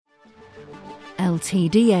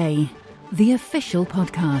LTDA, the official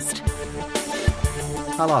podcast.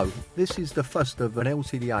 Hello, this is the first of an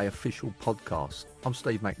LTDA official podcast. I'm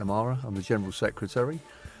Steve McNamara, I'm the General Secretary,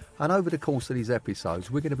 and over the course of these episodes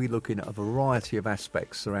we're going to be looking at a variety of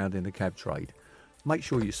aspects surrounding the cab trade. Make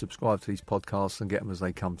sure you subscribe to these podcasts and get them as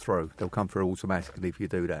they come through. They'll come through automatically if you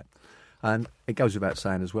do that. And it goes without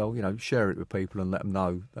saying as well, share it with people and let them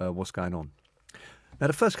know what's going on. Now,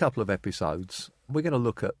 the first couple of episodes, we're going to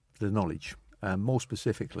look at the knowledge. And more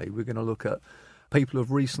specifically, we're going to look at people who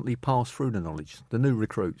have recently passed through the knowledge, the new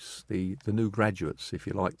recruits, the new graduates, if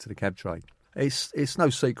you like, to the cab trade. It's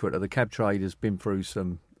no secret that the cab trade has been through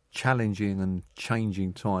some challenging and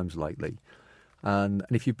changing times lately. And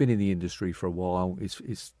if you've been in the industry for a while,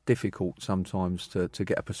 it's difficult sometimes to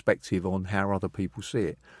get a perspective on how other people see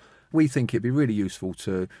it. We think it'd be really useful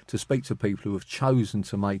to speak to people who have chosen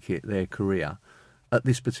to make it their career at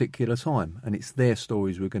this particular time, and it's their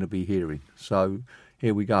stories we're going to be hearing. So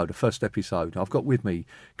here we go, the first episode. I've got with me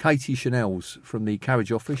Katie Chanels from the Carriage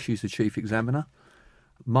Office. She's the Chief Examiner.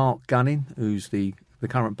 Mark Gunning, who's the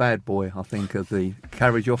current bad boy, I think, of the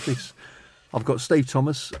Carriage Office. I've got Steve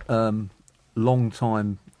Thomas,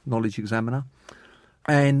 long-time Knowledge Examiner.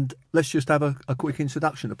 And let's just have a quick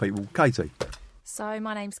introduction to people. Katie. So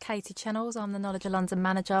my name's Katie Chanels. I'm the Knowledge of London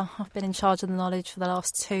Manager. I've been in charge of the knowledge for the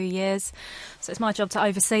last 2 years. So it's my job to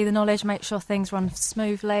oversee the knowledge, make sure things run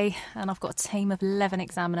smoothly. And I've got a team of 11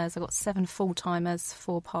 examiners. I've got 7 full-timers,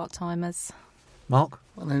 4 part-timers. Mark?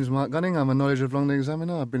 My name's Mark Gunning. I'm a Knowledge of London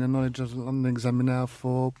Examiner. I've been a Knowledge of London Examiner now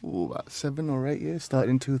for about 7 or 8 years, started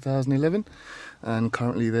in 2011, and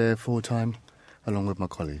currently there full-time along with my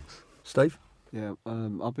colleagues. Steve? Yeah,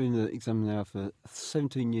 I've been an examiner now for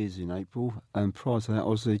 17 years in April, and prior to that I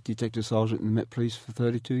was a Detective Sergeant in the Met Police for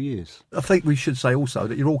 32 years. I think we should say also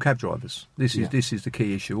that you're all cab drivers. This is the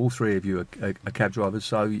key issue. All three of you are cab drivers,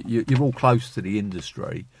 so you're all close to the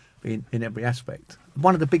industry in every aspect.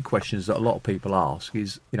 One of the big questions that a lot of people ask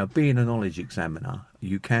is, being a knowledge examiner,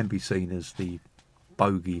 you can be seen as the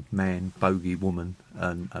bogey man, bogey woman,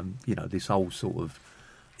 and this whole sort of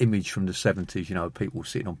image from the 70s, people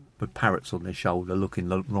sitting on with parrots on their shoulder, looking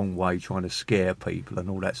the wrong way, trying to scare people and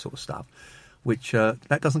all that sort of stuff, which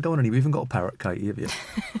that doesn't go on anywhere. You haven't got a parrot, Katie, have you?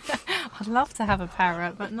 I'd love to have a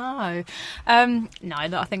parrot, but no. No,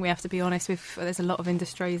 I think we have to be honest. There's a lot of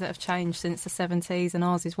industries that have changed since the 70s, and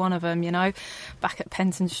ours is one of them, Back at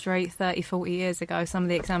Penton Street 30, 40 years ago, some of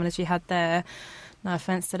the examiners you had there, no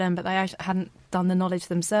offence to them, but they hadn't done the knowledge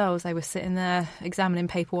themselves. They were sitting there examining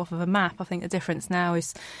people off of a map. I think the difference now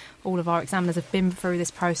is all of our examiners have been through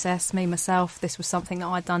this process. Me, myself, this was something that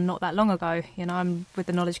I'd done not that long ago. I'm with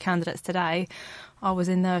the knowledge candidates today. I was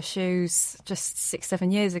in their shoes just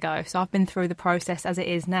 6-7 years ago. So I've been through the process as it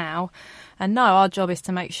is now. And no, our job is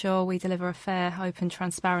to make sure we deliver a fair, open,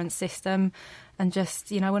 transparent system. And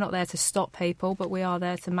just, we're not there to stop people, but we are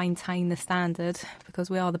there to maintain the standard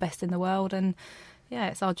because we are the best in the world. And yeah,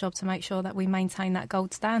 it's our job to make sure that we maintain that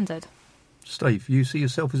gold standard. Steve, you see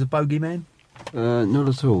yourself as a bogeyman? Not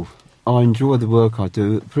at all. I enjoy the work I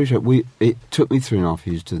do. Appreciate it took me 3.5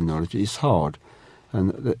 years to the knowledge. It's hard.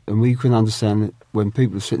 And we can understand that when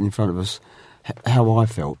people are sitting in front of us, how I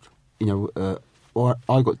felt. I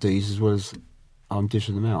got D's as well as I'm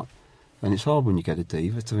dishing them out. And it's hard when you get a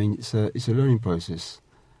D, but it's a learning process.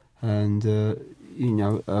 And,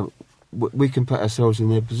 we can put ourselves in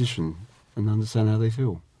their position and understand how they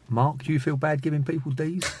feel. Mark, do you feel bad giving people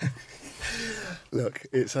D's? Look,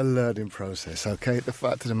 it's a learning process, okay? The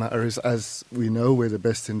fact of the matter is, as we know, we're the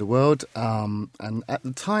best in the world. And at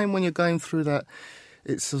the time when you're going through that,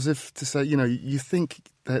 it's as if to say, you think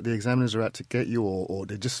that the examiners are out to get you or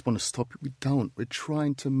they just want to stop you. We don't. We're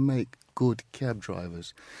trying to make good cab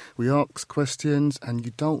drivers. We ask questions and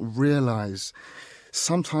you don't realise.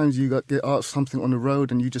 Sometimes you get asked something on the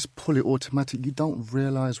road and you just pull it automatic. You don't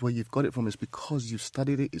realise where you've got it from. It's because you've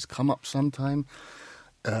studied it. It's come up sometime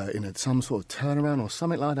in some sort of turnaround or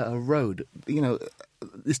something like that, a road.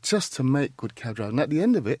 It's just to make good cab drivers. And at the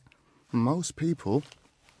end of it, most people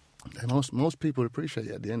appreciate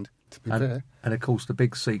it at the end, to be fair. And of course, the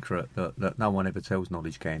big secret that no one ever tells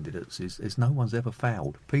knowledge candidates is no one's ever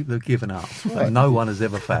failed. People have given up, but no one has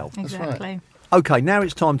ever failed. Exactly. That's right. OK, now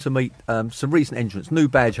it's time to meet some recent entrants, new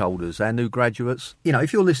badge holders, our new graduates.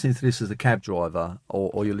 If you're listening to this as a cab driver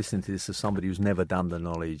or you're listening to this as somebody who's never done the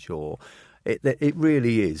knowledge, or it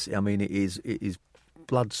really is. I mean, it is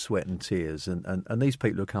blood, sweat and tears. And these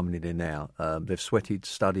people are coming in here now. They've sweated,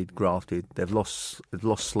 studied, grafted. They've lost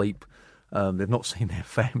sleep. They've not seen their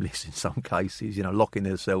families in some cases, locking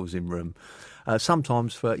themselves in room.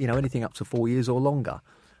 Sometimes for, anything up to 4 years or longer.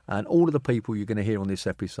 And all of the people you're going to hear on this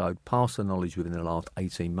episode pass the knowledge within the last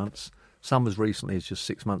 18 months. some as recently as just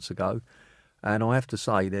 6 months ago. And I have to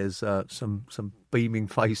say, there's some beaming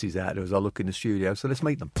faces out there as I look in the studio. So let's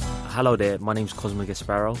meet them. Hello there, my name's Cosmo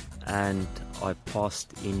Gasparro, and I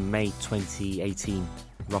passed in May 2018,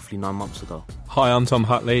 roughly 9 months ago. Hi, I'm Tom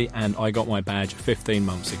Hutley, and I got my badge 15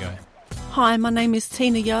 months ago. Hi, my name is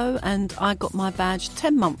Tina Yo, and I got my badge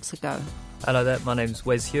 10 months ago. Hello there, my name's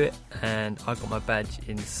Wes Hewitt, and I got my badge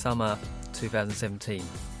in summer 2017.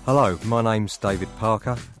 Hello, my name's David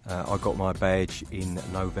Parker. I got my badge in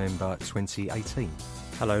November 2018.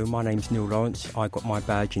 Hello, my name's Neil Lawrence. I got my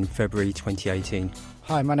badge in February 2018.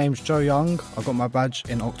 Hi, my name's Joe Young. I got my badge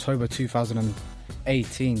in October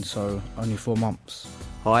 2018, so only 4 months.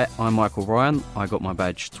 Hi, I'm Michael Ryan. I got my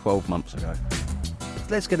badge 12 months ago.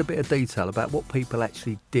 Let's get a bit of detail about what people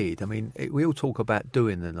actually did. I mean, we all talk about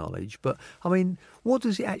doing the knowledge, but I mean, what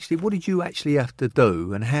did you actually have to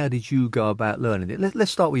do, and how did you go about learning it?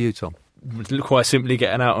 Let's start with you, Tom. Quite simply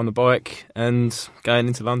getting out on the bike and going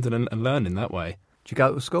into London and learning that way. Did you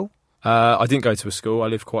go to school? I didn't go to a school. I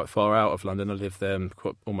lived quite far out of London. I lived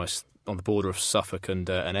almost on the border of Suffolk and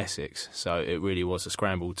Essex, so it really was a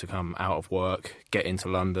scramble to come out of work, get into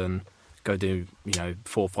London, go do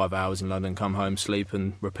 4 or 5 hours in London, come home, sleep,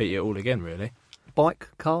 and repeat it all again, really. Bike,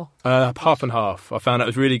 car? Half and half. I found it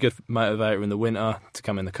was really good motivator in the winter to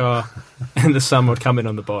come in the car. In the summer, I'd come in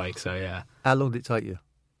on the bike, so yeah. How long did it take you?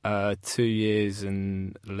 2 years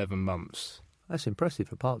and 11 months. That's impressive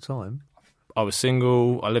for part-time. I was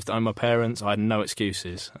single, I lived at home with my parents, I had no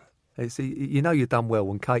excuses. You've done well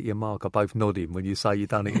when Katie and Mark are both nodding when you say you've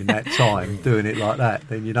done it in that time, doing it like that,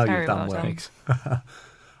 then you know Very you've done well. Thanks.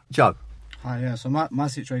 Joe? Hi, yeah, so my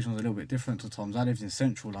situation was a little bit different to Tom's. I lived in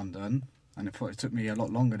central London, and it took me a lot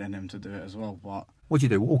longer than him to do it as well, but... What'd you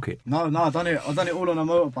do, walk it? No, I've done it all on a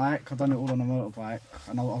motorbike.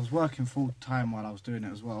 And I was working full-time while I was doing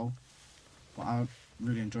it as well, but I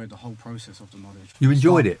really enjoyed the whole process of the knowledge. You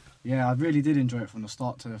enjoyed it? Yeah, I really did enjoy it from the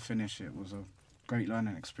start to the finish. It was a great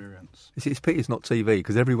learning experience. It's pity it's not TV,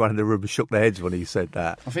 because everyone in the room shook their heads when he said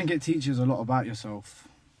that. I think it teaches a lot about yourself,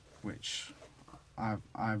 which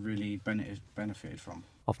I really benefited from.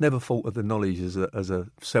 I've never thought of the knowledge as a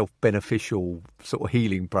self-beneficial sort of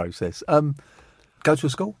healing process. Go to a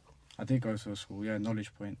school? I did go to a school, yeah,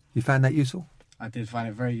 Knowledge Point. You found that useful? I did find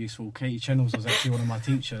it very useful. Katie Chennels was actually one of my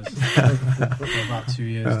teachers for about 2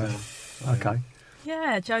 years now. Okay.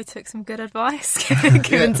 Yeah, Joe took some good advice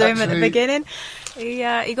given to him at the beginning. He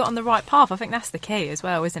got on the right path. I think that's the key as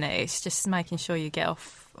well, isn't it? It's just making sure you get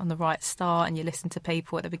off on the right start and you listen to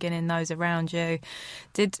people at the beginning, those around you.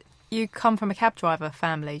 Did you come from a cab driver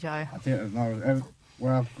family, Joe? I didn't know.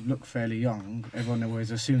 Where I look fairly young, everyone always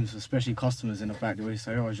assumes, especially customers in the back, they always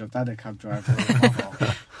say, "Oh, is your dad a cab driver?" Or your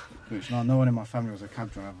mother? Which no one in my family was a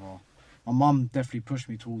cab driver. My mum definitely pushed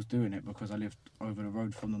me towards doing it because I lived over the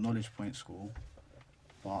road from the Knowledge Point school.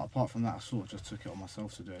 But apart from that, I sort of just took it on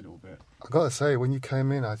myself to do it a little bit. I gotta say, when you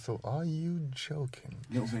came in, I thought, are you joking?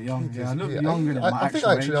 A little bit young, yeah. I look younger than my I think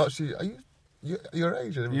actually, are you your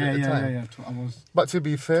age at the time? Yeah. I was. But to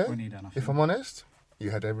be fair, 20 then, if I'm honest, you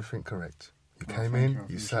had everything correct. You came in,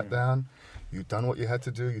 you sat down, you done what you had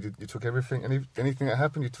to do. You took everything, and if anything that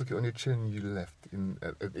happened, you took it on your chin and you left.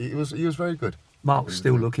 It was very good. Mark's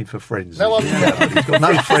still looking for friends. No, he's got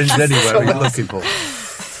no friends anywhere he's looking for.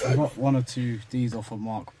 I got 1 or 2 D's off of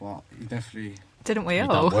Mark, but he definitely... Didn't we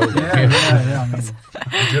all? Well, yeah. I mean,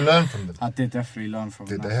 did you learn from them? I did definitely learn from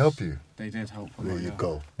them. Did they help you? They did help a lot. There you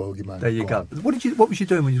go, bogeyman. There you go. What was you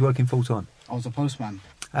doing when you were working full time? I was a postman.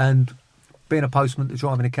 And being a postman to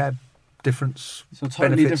driving a cab, difference? It's a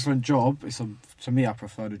totally benefits? different job. To me, I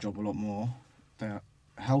prefer the job a lot more. The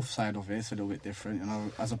health side of it is a little bit different.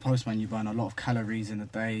 As a postman, you burn a lot of calories in a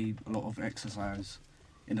day, a lot of exercise.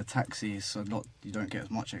 In a taxi, you don't get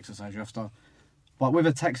as much exercise. You have to, but with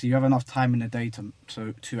a taxi, you have enough time in the day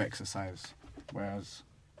to exercise. Whereas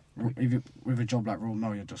with a job like Royal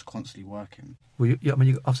Mail, you're just constantly working. Well,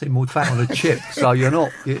 I've seen more fat on a chip, so you're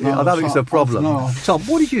not. I don't think it's a problem. No. Tom,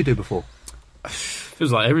 what did you do before?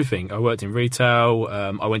 Feels like everything. I worked in retail.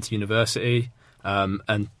 I went to university,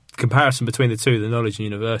 and comparison between the two, the knowledge and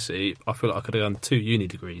university, I feel like I could have done 2 uni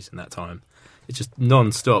degrees in that time. It's just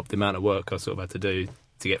non-stop the amount of work I sort of had to do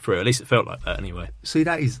to get through. At least it felt like that anyway. See,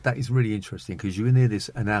 that is really interesting, because you hear this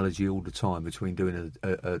analogy all the time between doing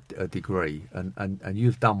a degree and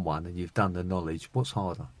you've done one and you've done the knowledge. What's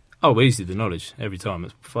harder? Oh, easy, the knowledge. Every time.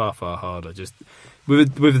 It's far, far harder. Just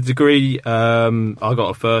with a degree, I got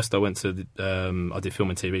a first. I went to I did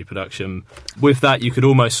film and TV production. With that, you could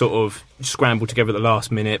almost sort of scramble together at the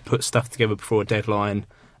last minute, put stuff together before a deadline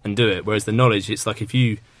and do it. Whereas the knowledge, it's like if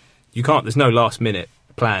you can't, there's no last minute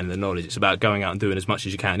plan in the knowledge. It's about going out and doing as much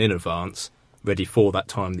as you can in advance ready for that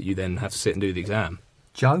time that you then have to sit and do the exam.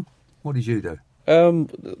 Joe, what did you do?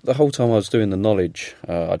 The whole time I was doing the knowledge,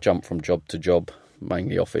 I jumped from job to job,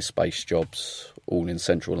 mainly office-based jobs, all in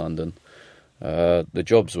central London. The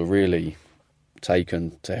jobs were really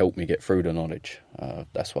taken to help me get through the knowledge.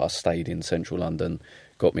 That's why I stayed in central London,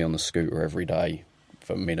 got me on the scooter every day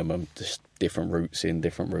for minimum, just different routes in,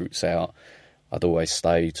 different routes out. I'd always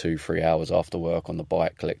stay 2-3 hours after work on the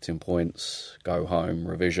bike collecting points, go home,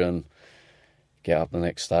 revision, get up the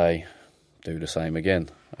next day, do the same again.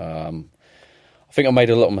 I think I made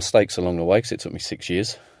a lot of mistakes along the way because it took me 6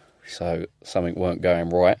 years, so something weren't going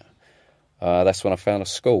right. That's when I found a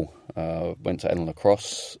school. Went to Eleanor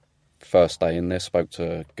Cross, first day in there, spoke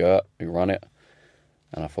to Gert, who run it,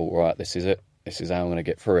 and I thought, right, this is it. This is how I'm going to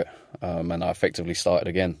get through it. And I effectively started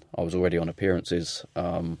again. I was already on appearances,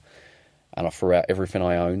 and I threw out everything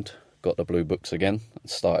I owned, got the blue books again, and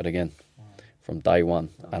started again from day one.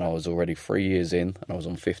 And I was already 3 years in, and I was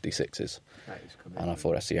on 56s. And I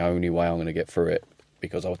thought that's the only way I'm going to get through it,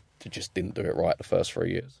 because I just didn't do it right the first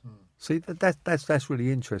 3 years. See, that's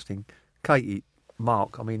really interesting. Katie,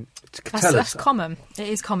 Mark, I mean, that's common. It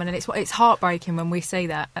is common, and it's heartbreaking when we see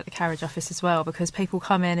that at the carriage office as well, because people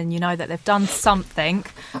come in and you know that they've done something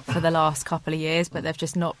for the last couple of years, but they've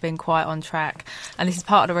just not been quite on track. And this is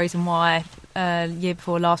part of the reason why year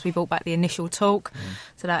before last we brought back the initial talk,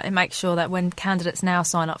 so that it makes sure that when candidates now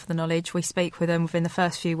sign up for the knowledge, we speak with them within the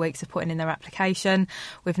first few weeks of putting in their application.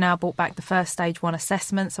 We've now brought back the first stage 1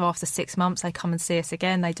 assessment, so after 6 months they come and see us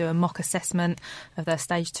again. They do a mock assessment of their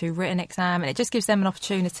stage 2 written exam, and it just gives them an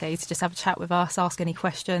opportunity to just have a chat with us, ask any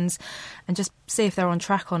questions, and just see if they're on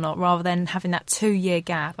track or not, rather than having that 2-year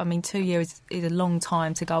gap. I mean, 2 years is a long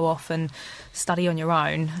time to go off and study on your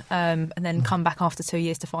own, and then come back after 2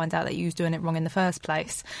 years to find out that you was doing it wrong in the first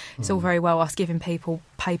place. It's all very well us giving people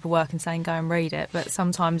paperwork and saying go and read it, but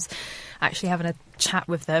sometimes actually having a chat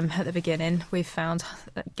with them at the beginning, we've found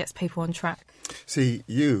that gets people on track. See,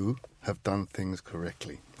 you have done things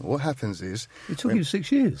correctly. What happens is... It took you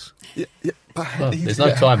 6 years. Yeah, well, there's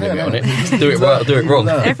no time limit on it. Do it right or do it wrong.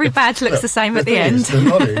 Every badge looks the same at the end. The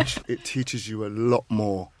knowledge, it teaches you a lot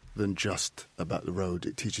more than just about the road.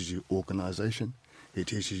 It teaches you organisation. It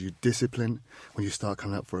teaches you discipline. When you start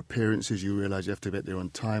coming out for appearances, you realise you have to get there on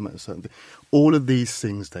time at a certain thing. All of these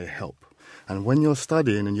things, they help. And when you're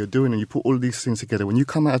studying and you're doing and you put all of these things together, when you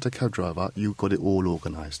come out as a cab driver, you've got it all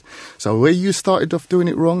organised. So where you started off doing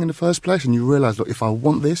it wrong in the first place, and you realise, look, if I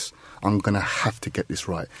want this, I'm going to have to get this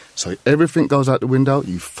right. So everything goes out the window,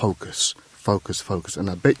 you focus. And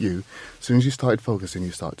I bet you, as soon as you started focusing,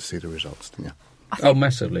 you start to see the results, didn't you? Oh,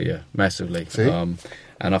 massively, yeah, massively. See?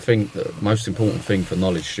 And I think the most important thing for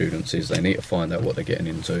knowledge students is they need to find out what they're getting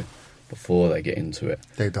into before they get into it.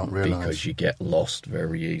 They don't realise. Because you get lost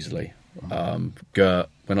very easily. Gert,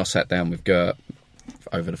 when I sat down with Gert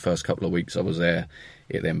over the first couple of weeks I was there,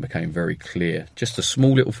 it then became very clear. Just the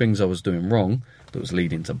small little things I was doing wrong that was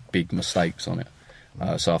leading to big mistakes on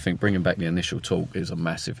it. So I think bringing back the initial talk is a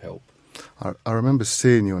massive help. I remember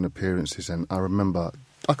seeing you on appearances, and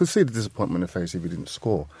I could see the disappointment in the face if you didn't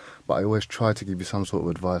score, but I always tried to give you some sort of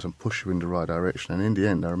advice and push you in the right direction. And in the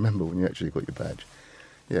end, I remember when you actually got your badge.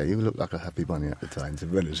 Yeah, you looked like a happy bunny at the time, to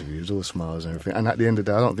be honest with you. It was all smiles and everything. And at the end of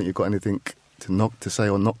the day, I don't think you've got anything to say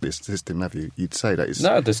or knock this system, have you? You'd say that it's...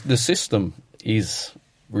 No, the system is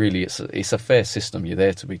really... It's a fair system. You're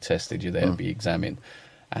there to be tested. You're there to be examined.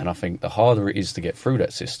 And I think the harder it is to get through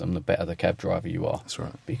that system, the better the cab driver you are. That's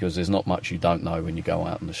right. Because there's not much you don't know when you go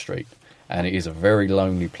out on the street. And it is a very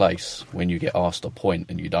lonely place when you get asked a point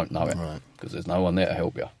and you don't know it, because there's no one there to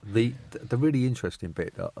help you. The really interesting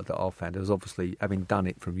bit that I found is obviously having done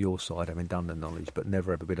it from your side, having done the knowledge, but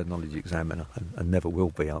never ever been a knowledge examiner, and never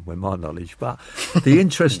will be with my knowledge. But the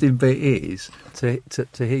interesting bit is to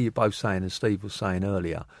hear you both saying, as Steve was saying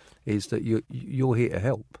earlier, is that you're here to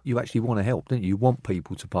help. You actually want to help, don't you? You want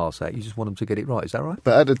people to pass out. You just want them to get it right. Is that right?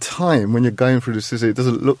 But at the time, when you're going through the system, it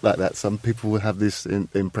doesn't look like that. Some people will have this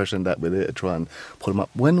impression that we're there to try and pull them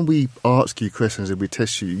up. When we ask you questions and we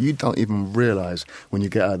test you, you don't even realise when you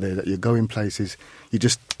get out there that you're going places. You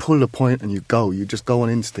just pull a point and you go. You just go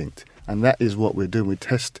on instinct. And that is what we're doing. We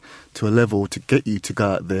test to a level to get you to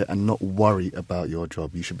go out there and not worry about your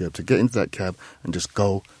job. You should be able to get into that cab and just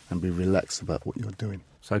go and be relaxed about what you're doing.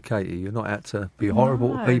 So, Katie, you're not out to be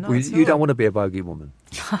horrible to people. Not at You don't want to be a bogey woman.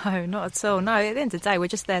 No, not at all. No, at the end of the day, we're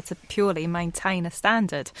just there to purely maintain a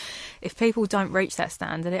standard. If people don't reach that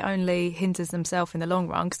standard, it only hinders themselves in the long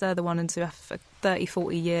run, because they're the ones who have a 30,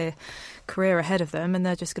 40-year career ahead of them, and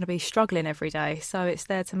they're just going to be struggling every day. So it's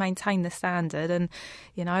there to maintain the standard. And,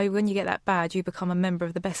 you know, when you get that badge, you become a member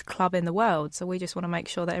of the best club in the world. So we just want to make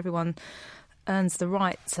sure that everyone earns the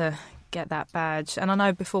right to get that badge. And I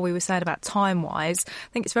know before we were saying about time-wise,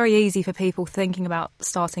 I think it's very easy for people thinking about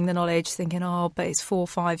starting the knowledge, thinking, oh, but it's 4 or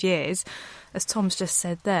 5 years. As Tom's just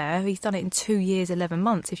said there, he's done it in 2 years, 11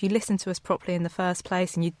 months. If you listen to us properly in the first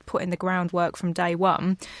place and you put in the groundwork from day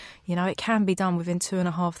one, you know, it can be done within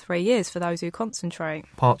 2.5, 3 years for those who concentrate.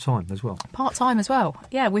 Part-time as well. Part-time as well.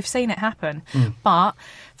 Yeah, we've seen it happen. But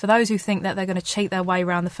for those who think that they're going to cheat their way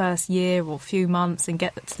around the first year or few months and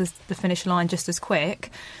get to the finish line just as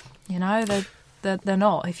quick, you know, they're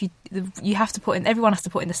not. If you have to put in, everyone has to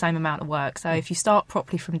put in the same amount of work. So if you start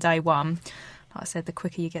properly from day one, like I said, the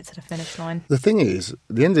quicker you get to the finish line. The thing is,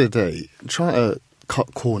 at the end of the day, trying to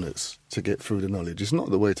cut corners to get through the knowledge is not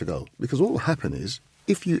the way to go. Because what will happen is,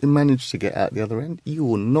 if you manage to get out the other end, you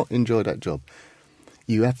will not enjoy that job.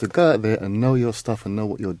 You have to go out there and know your stuff and know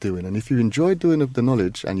what you're doing. And if you enjoy doing the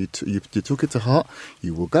knowledge and you took it to heart,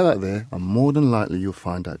 you will go out there and more than likely you'll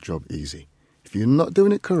find that job easy. If you're not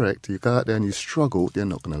doing it correct, you go out there and you struggle, you're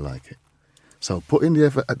not going to like it. So put in the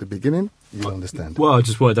effort at the beginning, you'll understand. Well, I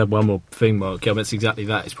just wanted to add one more thing, Mark. Yeah, it's exactly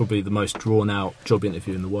that. It's probably the most drawn-out job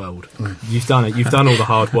interview in the world. You've done it. You've done all the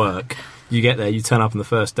hard work. You get there, you turn up on the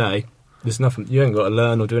first day. There's nothing. You ain't got to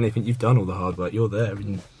learn or do anything. You've done all the hard work. You're there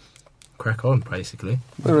and crack on, basically.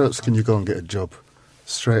 Where else can you go and get a job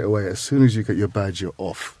straight away? As soon as you get your badge, you're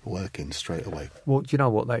off working straight away. Well, do you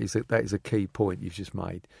know what? That is a key point you've just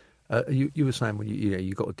made. You were saying when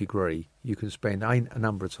you got a degree, you can spend a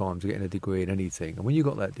number of times getting a degree in anything, and when you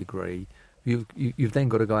got that degree, you've then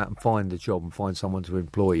got to go out and find a job and find someone to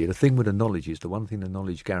employ you. The thing with the knowledge is, the one thing the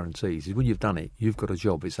knowledge guarantees is when you've done it, you've got a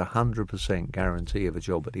job. It's 100% guarantee of a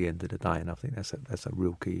job at the end of the day, and I think that's a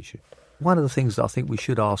real key issue. One of the things that I think we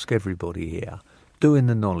should ask everybody here, doing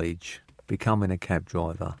the knowledge, becoming a cab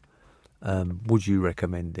driver, would you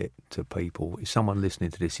recommend it to people? If someone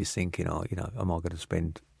listening to this is thinking, am I going to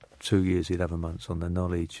spend 2 years, 11 months on the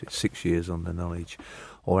knowledge, 6 years on the knowledge,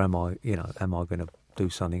 or am I going to do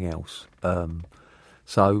something else?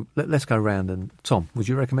 So let's go round and Tom, would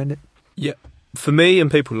you recommend it? Yeah, for me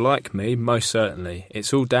and people like me, most certainly.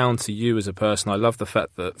 It's all down to you as a person. I love the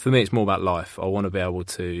fact that for me, it's more about life. I want to be able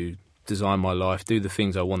to design my life, do the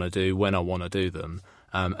things I want to do when I want to do them,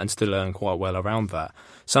 and still earn quite well around that.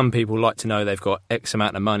 Some people like to know they've got X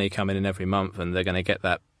amount of money coming in every month and they're going to get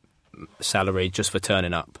that salary just for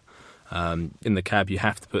turning up. In the cab, you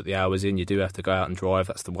have to put the hours in. You do have to go out and drive.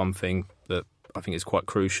 That's the one thing that I think is quite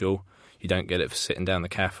crucial. You don't get it for sitting down the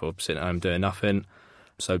cafe or sitting at home doing nothing.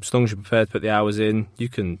 So as long as you're prepared to put the hours in, you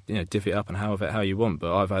can divvy it up and have it how you want.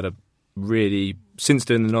 But I've had since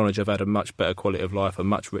doing the knowledge, I've had a much better quality of life, a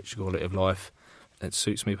much richer quality of life. It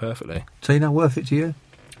suits me perfectly. Tina, worth it to you?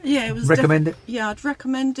 Yeah, it was. Recommend it? Yeah, I'd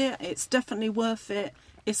recommend it. It's definitely worth it.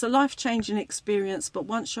 It's a life-changing experience, but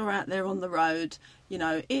once you're out there on the road,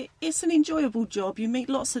 it's an enjoyable job. You meet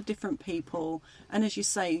lots of different people, and as you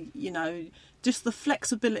say, just the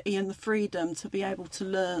flexibility and the freedom to be able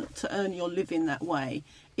to earn your living that way.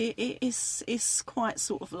 It's quite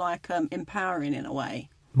sort of like empowering in a way.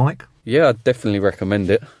 Mike? Yeah, I'd definitely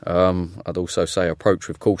recommend it. I'd also say approach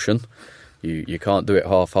with caution. You can't do it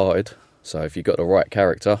half-hearted. So if you've got the right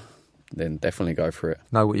character, then definitely go for it.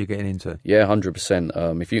 Know what you're getting into. Yeah,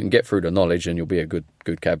 100%. If you can get through the knowledge, then you'll be a good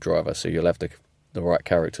cab driver. So you'll have the right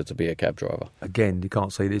character to be a cab driver. Again, you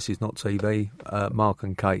can't see this is not TV. Mark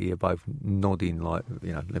and Katie are both nodding like,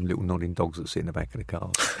 them little nodding dogs that sit in the back of the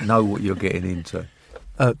car. Know what you're getting into.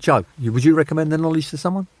 Joe, would you recommend the knowledge to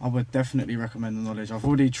someone? I would definitely recommend the knowledge. I've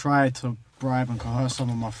already tried to bribe and coerce some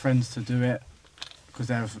of my friends to do it because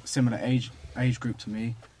they're of similar age group to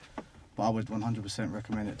me. But I would 100%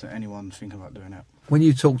 recommend it to anyone thinking about doing it. When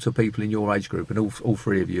you talk to people in your age group, and all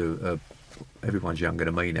three of you, everyone's younger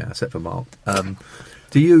than me now, except for Mark,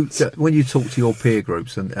 when you talk to your peer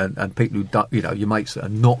groups and people who, your mates that are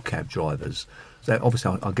not cab drivers, so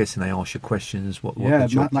obviously I'm guessing they ask you questions. What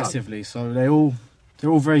massively. So they're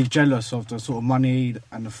all very jealous of the sort of money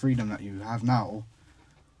and the freedom that you have now.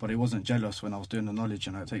 But he wasn't jealous when I was doing the knowledge,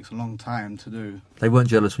 it takes a long time to do. They weren't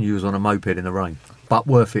jealous when you was on a moped in the rain, but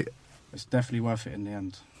worth it. It's definitely worth it in the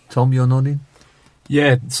end. Tom, you're nodding?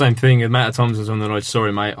 Yeah, same thing. The amount of times I was on the knowledge,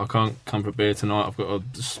 sorry mate, I can't come for a beer tonight. I've got to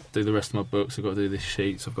just do the rest of my books. I've got to do these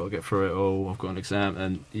sheets. I've got to get through it all. I've got an exam.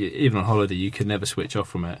 And even on holiday, you could never switch off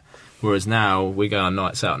from it. Whereas now, we go on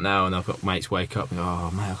nights out now, and I've got mates wake up and go,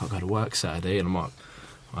 oh, mate, I've got to go to work Saturday. And I'm like,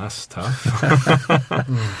 well, that's tough.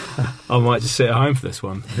 I might just sit at home for this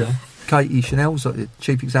one. Yeah. Katie Chanel's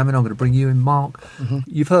chief examiner. I'm going to bring you in, Mark. Mm-hmm.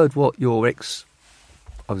 You've heard what your ex-pupils,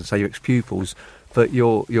 but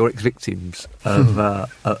your ex-victims have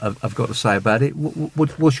got to say about it.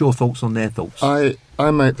 What's your thoughts on their thoughts? I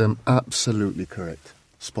make them absolutely correct.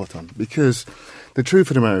 spot on. Because the truth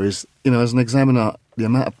of the matter is, as an examiner, the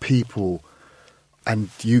amount of people, and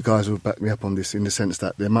you guys will back me up on this in the sense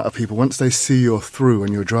that the amount of people, once they see you're through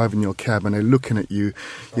and you're driving your cab and they're looking at you,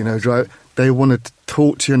 they want to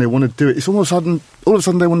talk to you and they want to do it. It's all of a sudden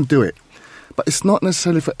they want to do it. But it's not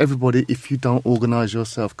necessarily for everybody if you don't organise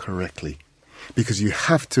yourself correctly. Because you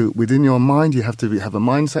have to, within your mind, you have to have a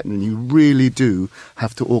mindset, and you really do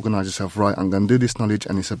have to organise yourself right. I'm going to do this knowledge,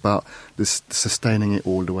 and it's about this sustaining it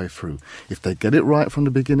all the way through. If they get it right from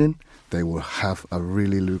the beginning, they will have a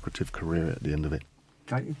really lucrative career at the end of it.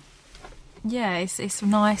 Katie? Yeah, it's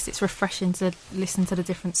nice. It's refreshing to listen to the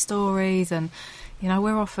different stories, and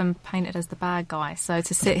we're often painted as the bad guy. So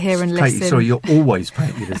to sit here and listen, Katie, sorry, you're always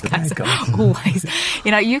painted as the bad guy. Always.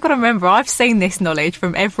 You've got to remember, I've seen this knowledge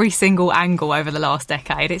from every single angle over the last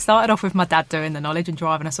decade. It started off with my dad doing the knowledge and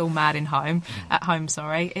driving us all mad at home.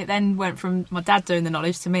 It then went from my dad doing the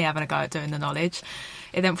knowledge to me having a go at doing the knowledge.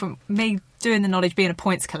 It then from me doing the knowledge, being a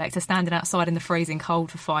points collector, standing outside in the freezing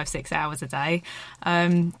cold for 5-6 hours a day,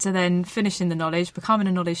 to then finishing the knowledge, becoming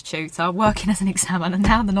a knowledge tutor, working as an examiner, and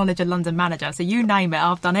now the knowledge of London manager. So you name it,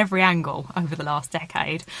 I've done every angle over the last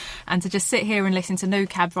decade. And to just sit here and listen to new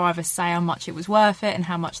cab drivers say how much it was worth it and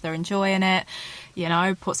how much they're enjoying it,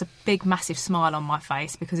 puts a big, massive smile on my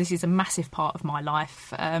face, because this is a massive part of my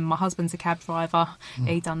life. My husband's a cab driver.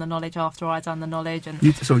 He done the knowledge after I done the knowledge. And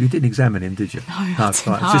you didn't examine him, did you? No.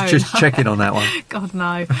 Just checking on that one. God,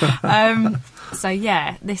 no. So,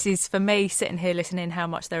 yeah, this is, for me, sitting here listening how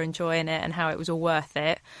much they're enjoying it and how it was all worth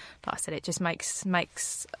it. Like I said, it just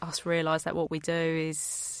makes us realise that what we do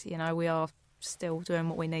is, we are still doing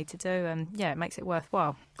what we need to do, and, yeah, it makes it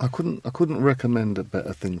worthwhile. I couldn't recommend a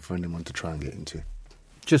better thing for anyone to try and get into.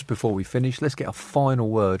 Just before we finish, let's get a final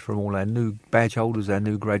word from all our new badge holders, our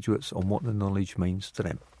new graduates, on what the knowledge means to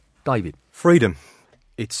them. David? Freedom.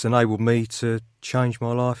 It's enabled me to change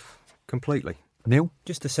my life completely. Neil?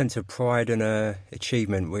 Just a sense of pride and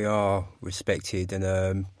achievement. We are respected,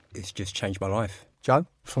 and it's just changed my life. Joe?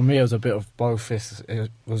 For me, it was a bit of both.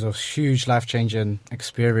 It was a huge life-changing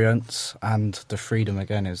experience, and the freedom,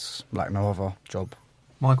 again, is like no other job.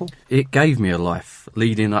 Michael? It gave me a life.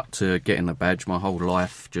 Leading up to getting the badge, my whole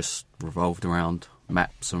life just revolved around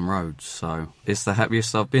maps and roads. So it's the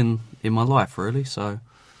happiest I've been in my life, really. So,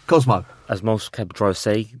 Cosmo? As most cab drivers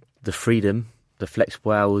say, the freedom, the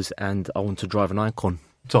flexible hours, and I want to drive an Icon.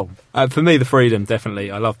 Tom? For me, the freedom,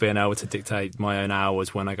 definitely. I love being able to dictate my own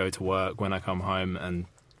hours when I go to work, when I come home, and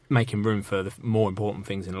making room for the more important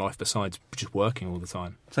things in life besides just working all the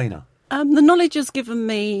time. Tina? The knowledge has given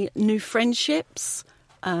me new friendships.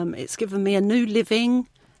 It's given me a new living,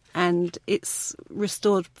 and it's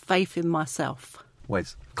restored faith in myself.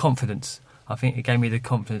 Wes? Confidence. I think it gave me the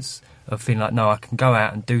confidence of feeling like, no, I can go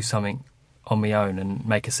out and do something on my own and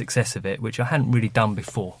make a success of it, which I hadn't really done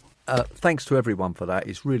before. Thanks to everyone for that.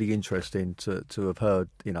 It's really interesting to have heard,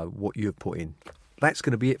 what you've put in. That's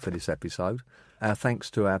going to be it for this episode. Thanks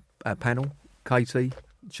to our panel, Katie,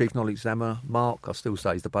 Chief Knowledge Examiner, Mark, I still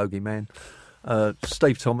say he's the bogeyman,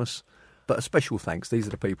 Steve Thomas. But a special thanks, these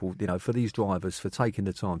are the people, for these drivers, for taking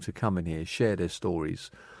the time to come in here, share their stories.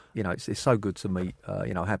 It's so good to meet,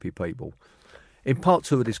 happy people. In part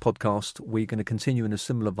 2 of this podcast, we're going to continue in a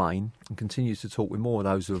similar vein and continue to talk with more of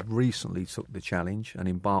those who have recently took the challenge and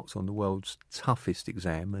embarked on the world's toughest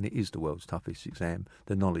exam, and it is the world's toughest exam,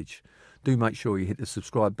 the knowledge. Do make sure you hit the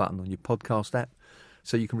subscribe button on your podcast app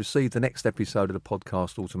so you can receive the next episode of the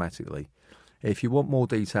podcast automatically. If you want more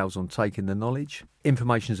details on taking the knowledge,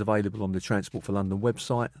 information is available on the Transport for London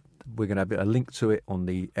website. We're going to have a link to it on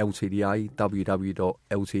the LTDA, www.ltda.co.uk.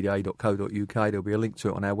 There'll be a link to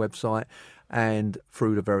it on our website and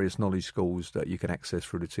through the various knowledge schools that you can access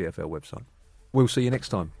through the TfL website. We'll see you next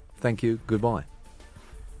time. Thank you. Goodbye.